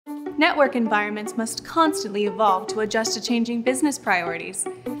Network environments must constantly evolve to adjust to changing business priorities.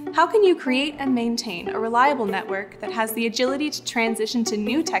 How can you create and maintain a reliable network that has the agility to transition to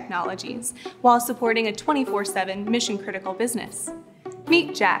new technologies while supporting a 24/7 mission-critical business?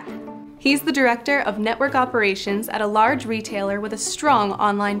 Meet Jack. He's the Director of Network Operations at a large retailer with a strong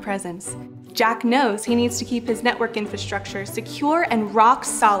online presence. Jack knows he needs to keep his network infrastructure secure and rock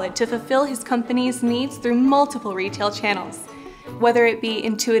solid to fulfill his company's needs through multiple retail channels. Whether it be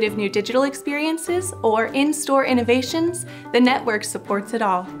intuitive new digital experiences or in-store innovations, the network supports it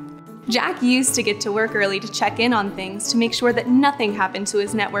all. Jack used to get to work early to check in on things to make sure that nothing happened to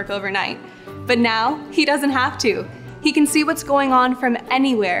his network overnight. But now, he doesn't have to. He can see what's going on from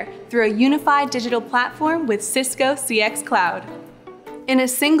anywhere through a unified digital platform with Cisco CX Cloud. In a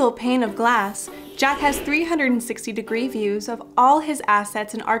single pane of glass, Jack has 360-degree views of all his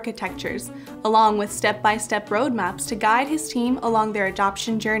assets and architectures, along with step-by-step roadmaps to guide his team along their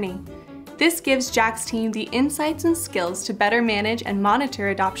adoption journey. This gives Jack's team the insights and skills to better manage and monitor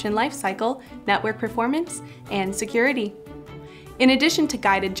adoption lifecycle, network performance, and security. In addition to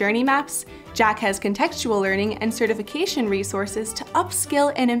guided journey maps, Jack has contextual learning and certification resources to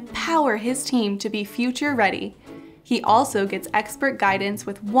upskill and empower his team to be future ready. He also gets expert guidance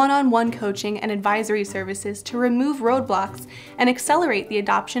with one-on-one coaching and advisory services to remove roadblocks and accelerate the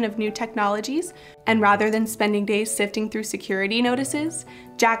adoption of new technologies. And rather than spending days sifting through security notices,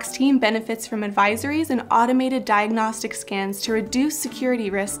 Jack's team benefits from advisories and automated diagnostic scans to reduce security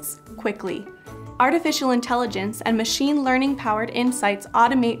risks quickly. Artificial intelligence and machine learning-powered insights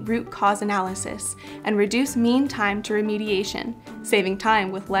automate root cause analysis and reduce mean time to remediation, saving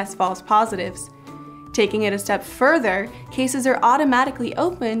time with less false positives. Taking it a step further, cases are automatically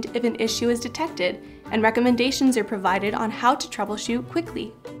opened if an issue is detected, and recommendations are provided on how to troubleshoot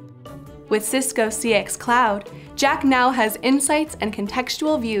quickly. With Cisco CX Cloud, Jack now has insights and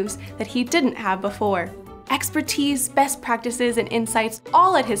contextual views that he didn't have before. Expertise, best practices, and insights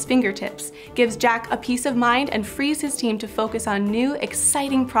all at his fingertips gives Jack a peace of mind and frees his team to focus on new,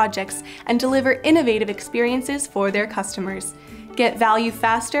 exciting projects and deliver innovative experiences for their customers. Get value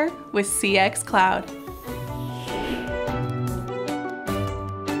faster with CX Cloud.